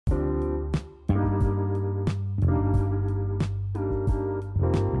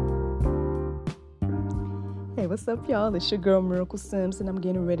what's up, y'all? It's your girl, Miracle Sims, and I'm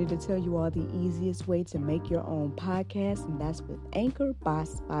getting ready to tell you all the easiest way to make your own podcast, and that's with Anchor by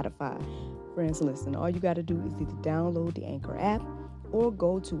Spotify. Friends, listen, all you got to do is either download the Anchor app or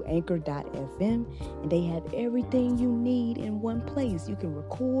go to anchor.fm, and they have everything you need in one place. You can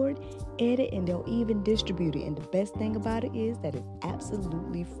record, edit, and they'll even distribute it. And the best thing about it is that it's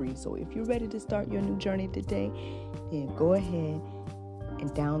absolutely free. So if you're ready to start your new journey today, then go ahead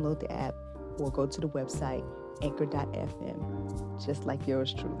and download the app or go to the website anchor.fm, just like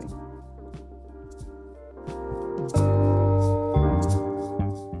yours truly.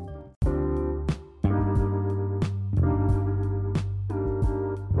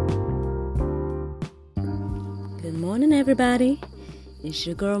 Good morning, everybody. It's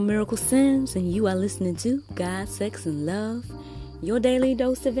your girl, Miracle Sims, and you are listening to God, Sex, and Love, your daily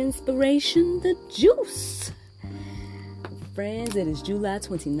dose of inspiration, the juice. Friends, it is July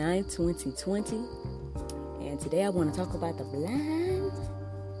 29th, 2020, and today I want to talk about the blind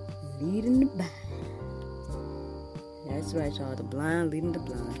leading the blind. That's right, y'all, the blind leading the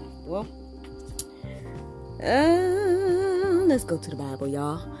blind. Well, let's go to the Bible,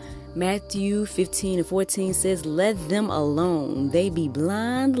 y'all. Matthew 15:14 says, "Let them alone. They be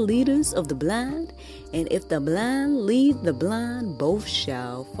blind leaders of the blind, and if the blind lead the blind, both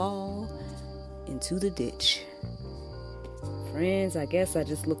shall fall into the ditch." Friends, I guess I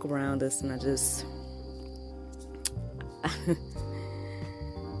just look around us and I just,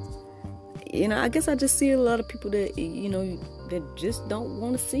 I guess I just see a lot of people that, that just don't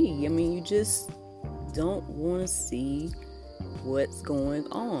want to see. I mean, you just don't want to see what's going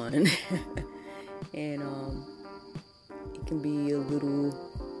on. And it can be a little,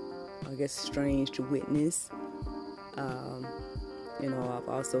 I guess, strange to witness. I've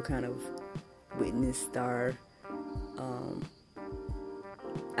also kind of witnessed our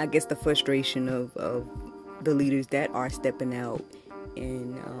I guess the frustration of the leaders that are stepping out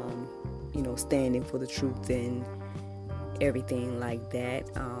and standing for the truth and everything like that.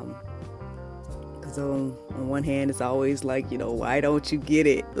 Because on one hand, it's always like, why don't you get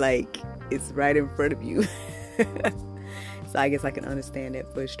it? Like, it's right in front of you. So I guess I can understand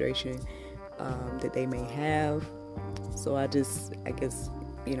that frustration that they may have. So I guess,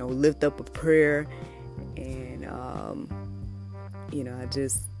 lift up a prayer and, I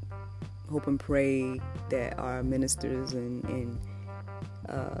just hope and pray that our ministers and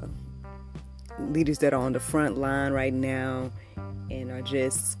leaders that are on the front line right now and are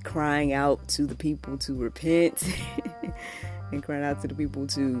just crying out to the people to repent and crying out to the people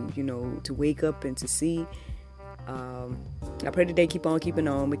to, to wake up and to see. I pray that they keep on keeping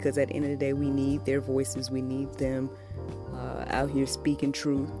on, because at the end of the day, we need their voices. We need them out here speaking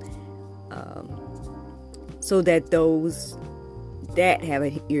truth, so that those that have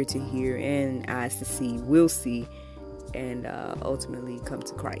an ear to hear and eyes to see will see and ultimately come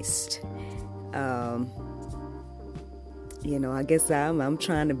to Christ. I guess I'm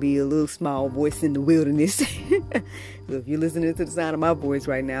trying to be a little small voice in the wilderness. So if you're listening to the sound of my voice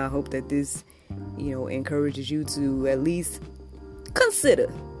right now, I hope that this, encourages you to at least consider,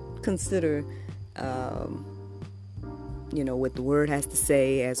 what the word has to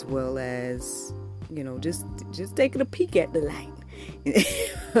say, as well as, just taking a peek at the light.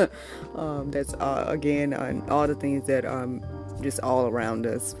 That's again on all the things that are just all around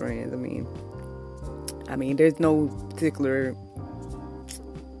us, friends. I mean, there's no particular.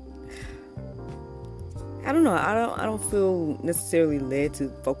 I don't know. I don't feel necessarily led to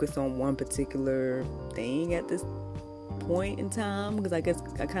focus on one particular thing at this point in time, because I guess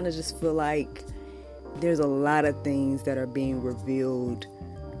I kind of just feel like there's a lot of things that are being revealed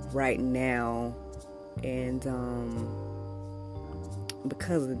right now, and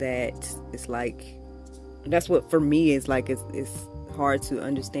because of that, it's like, that's what for me is like, it's hard to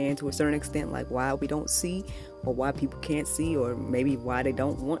understand to a certain extent, like why we don't see, or why people can't see, or maybe why they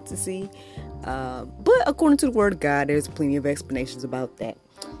don't want to see. But according to the word of God, there's plenty of explanations about that.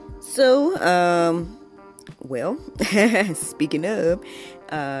 So, speaking of,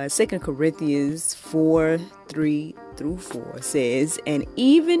 2 Corinthians 4:3-4 says, "And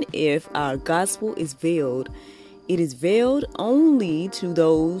even if our gospel is veiled, it is veiled only to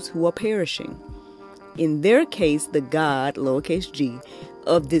those who are perishing. In their case, the God, lowercase g,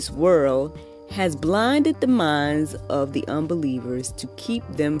 of this world has blinded the minds of the unbelievers to keep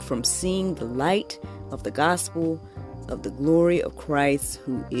them from seeing the light of the gospel of the glory of Christ,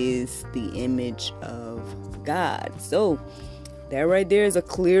 who is the image of God." So that right there is a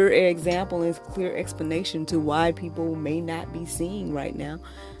clear example and clear explanation to why people may not be seeing right now.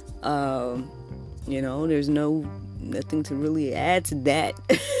 There's nothing to really add to that.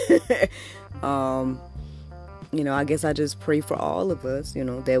 I guess I just pray for all of us,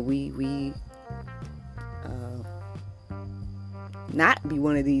 that we not be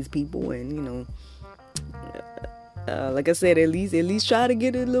one of these people, and like I said, at least try to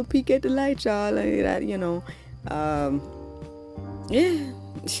get a little peek at the light, y'all. Yeah.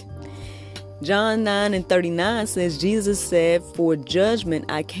 John 9:39 says, Jesus said, "For judgment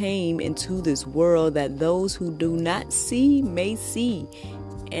I came into this world, that those who do not see may see,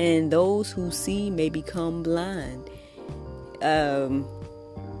 and those who see may become blind."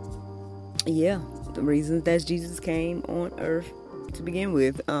 Yeah, the reasons that Jesus came on earth to begin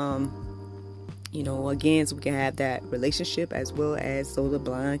with. Again, so we can have that relationship, as well as so the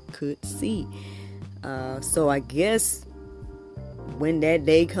blind could see. So I guess when that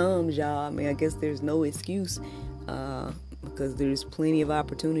day comes, y'all, I guess there's no excuse, because there's plenty of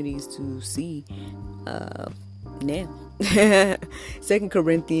opportunities to see now. 2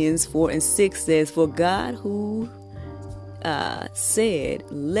 Corinthians 4:6 says, "For God who said,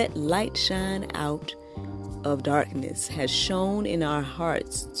 'Let light shine out of darkness,' has shone in our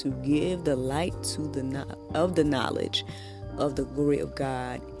hearts to give the light of the knowledge of the glory of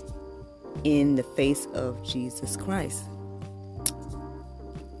God in the face of Jesus Christ."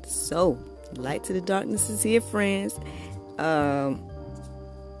 So, light to the darkness is here, friends. Yeah.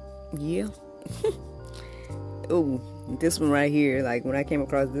 Ooh, this one right here, like when I came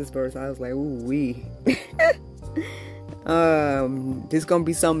across this verse, I was like, ooh, wee. This gonna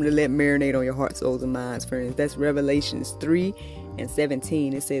be something to let marinate on your heart, souls, and minds, friends. That's Revelations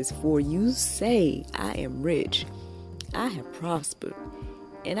 3:17. It says, "For you say, I am rich, I have prospered,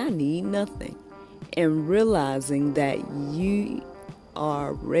 and I need nothing, and realizing that you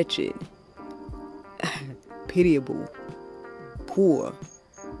are wretched, pitiable, poor,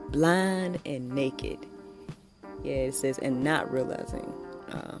 blind, and naked." Yeah, it says, and not realizing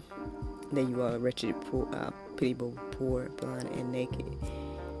that you are wretched, poor, pitiable, poor, blind, and naked.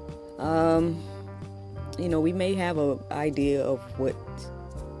 We may have an idea of what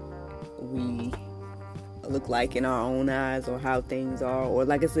we look like in our own eyes, or how things are, or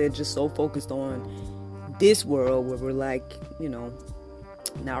like I said, just so focused on this world where we're like,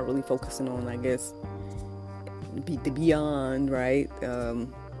 not really focusing on, I guess, the beyond, right? I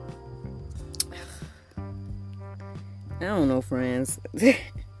don't know, friends.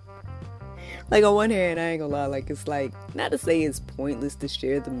 Like, on one hand, I ain't gonna lie, like, it's like, not to say it's pointless to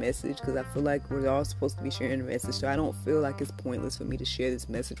share the message, because I feel like we're all supposed to be sharing the message, so I don't feel like it's pointless for me to share this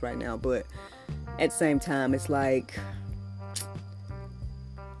message right now, but at the same time, it's like,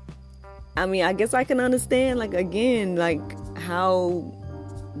 I guess I can understand, like, again, like, how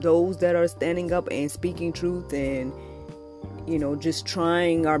those that are standing up and speaking truth and, just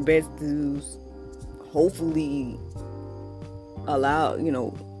trying our best to hopefully allow,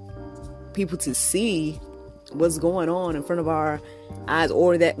 people to see what's going on in front of our eyes,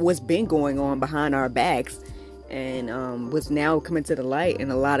 or that what's been going on behind our backs, and what's now coming to the light, and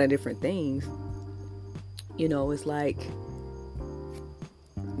a lot of different things. It's like,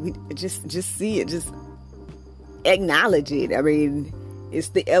 we just see it, just acknowledge it. It's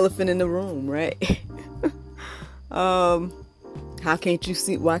the elephant in the room, right? Why can't you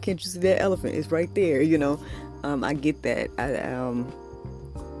see that elephant? It's right there, I get that.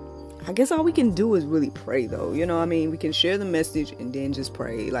 I guess all we can do is really pray, though. We can share the message and then just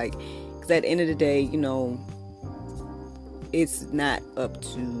pray. Like, because at the end of the day, it's not up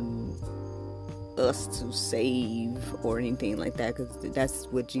to us to save or anything like that, because that's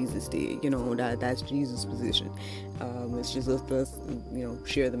what Jesus did. That's Jesus' position. It's just us,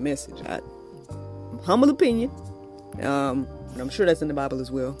 share the message. Humble opinion. I'm sure that's in the Bible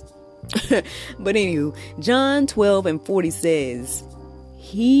as well. But anywho, John 12:40 says,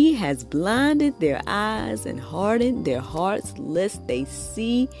 "He has blinded their eyes and hardened their hearts, lest they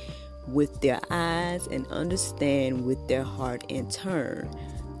see with their eyes and understand with their heart, and turn.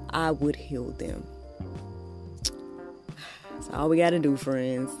 I would heal them." That's all we got to do,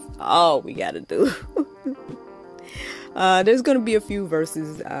 friends. All we got to do. There's going to be a few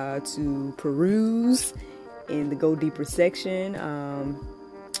verses to peruse in the Go Deeper section.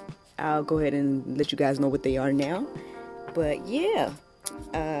 I'll go ahead and let you guys know what they are now. But yeah,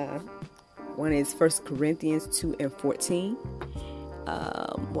 one is 1 Corinthians 2:14.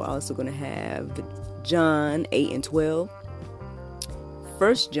 We're also going to have John 8:12,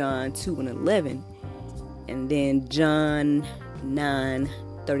 1 John 2:11, and then John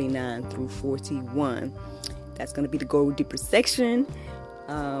 9:39 through 41. That's going to be the Go Deeper section.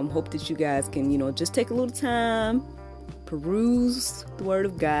 Hope that you guys can, just take a little time, peruse the Word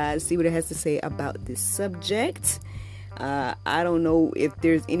of God, see what it has to say about this subject. I don't know if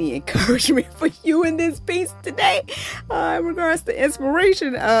there's any encouragement for you in this piece today in regards to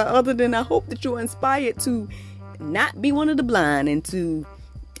inspiration, other than I hope that you're inspired to not be one of the blind and to,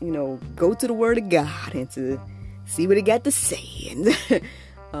 go to the Word of God and to see what it got to say and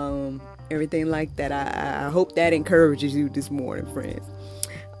everything like that. I hope that encourages you this morning, friends.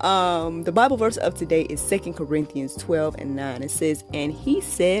 The Bible verse of today is 2 Corinthians 12:9. It says, "And he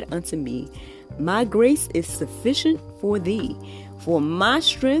said unto me, My grace is sufficient for thee, for my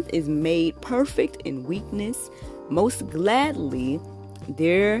strength is made perfect in weakness. Most gladly,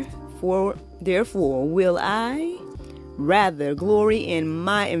 therefore will I rather glory in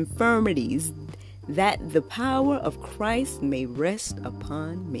my infirmities, that the power of Christ may rest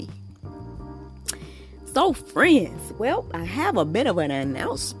upon me." So, friends, well, I have a bit of an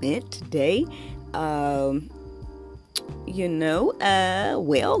announcement today.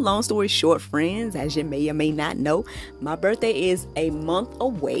 Long story short, friends, as you may or may not know, my birthday is a month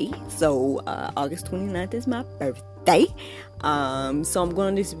away. So, August 29th is my birthday. So I'm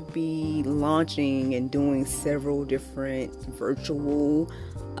going to be launching and doing several different virtual,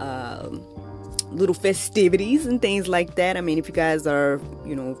 little festivities and things like that. I mean, if you guys are,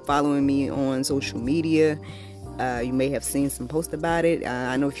 following me on social media, you may have seen some posts about it.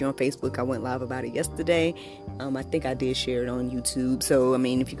 I know if you're on Facebook, I went live about it yesterday. I think I did share it on YouTube. So, I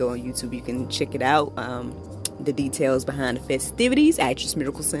mean, if you go on YouTube, you can check it out. The details behind the festivities, Actress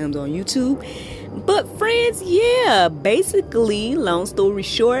Miracle Sims on YouTube. But friends, basically, long story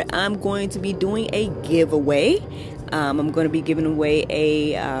short, I'm going to be doing a giveaway. I'm going to be giving away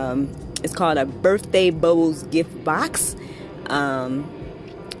it's called a Birthday Bubbles gift box.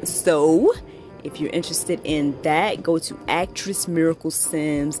 So if you're interested in that, go to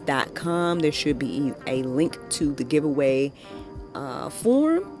actressmiraclesims.com. There should be a link to the giveaway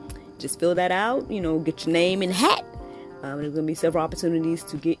form. Just fill that out, get your name in hat. There's going to be several opportunities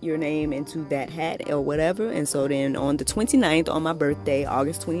to get your name into that hat or whatever. And so then on the 29th, on my birthday,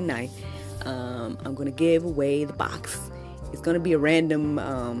 August 29th, I'm going to give away the box. It's going to be a random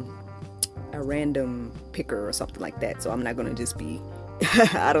picker or something like that. So I'm not going to just be,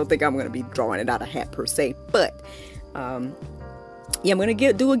 I don't think I'm going to be drawing it out of a hat per se. But, I'm going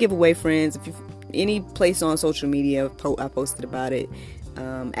to do a giveaway, friends. If you any place on social media, I posted about it.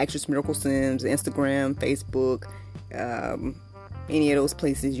 Actress Miracle Sims, Instagram, Facebook, any of those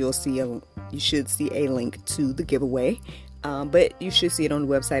places, you should see a link to the giveaway. But you should see it on the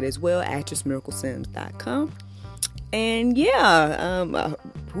website as well, actressmiraclesims.com. And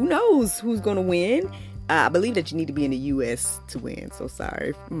who knows who's gonna win? I believe that you need to be in the U.S. to win. So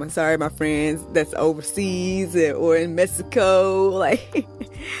sorry, my friends that's overseas or in Mexico. Like,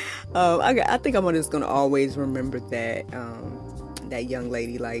 I think I'm just gonna always remember that. That young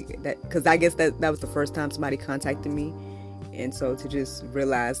lady, like that, because I guess that was the first time somebody contacted me, and so to just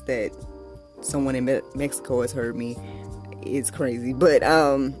realize that someone in Mexico has heard me is crazy. But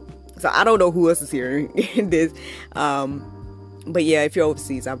so I don't know who else is hearing this. But if you're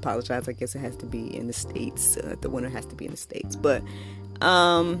overseas, I apologize. I guess it has to be in the States. The winner has to be in the States. But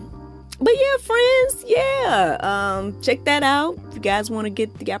friends, check that out. If you guys want to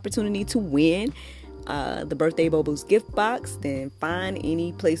get the opportunity to win the Birthday Bubbles gift box, then find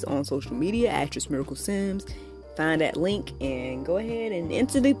any place on social media, Actress Miracle Sims, find that link and go ahead and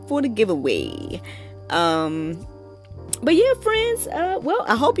enter for the giveaway. Friends,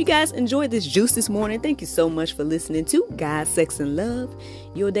 I hope you guys enjoyed this juice this morning. Thank you so much for listening to God, Sex, and Love,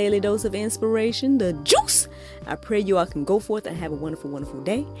 your daily dose of inspiration, the juice. I pray you all can go forth and have a wonderful, wonderful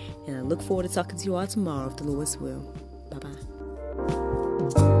day, and I look forward to talking to you all tomorrow if the Lord's will. Bye-bye.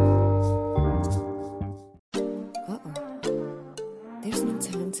 There's no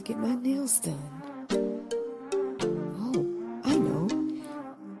time to get my nails done. Oh, I know.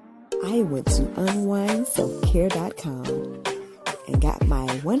 I went to unwindselfcare.com and got my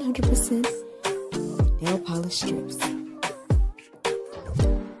 100% nail polish strips.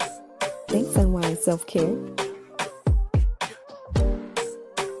 Thanks, Unwind Self Care.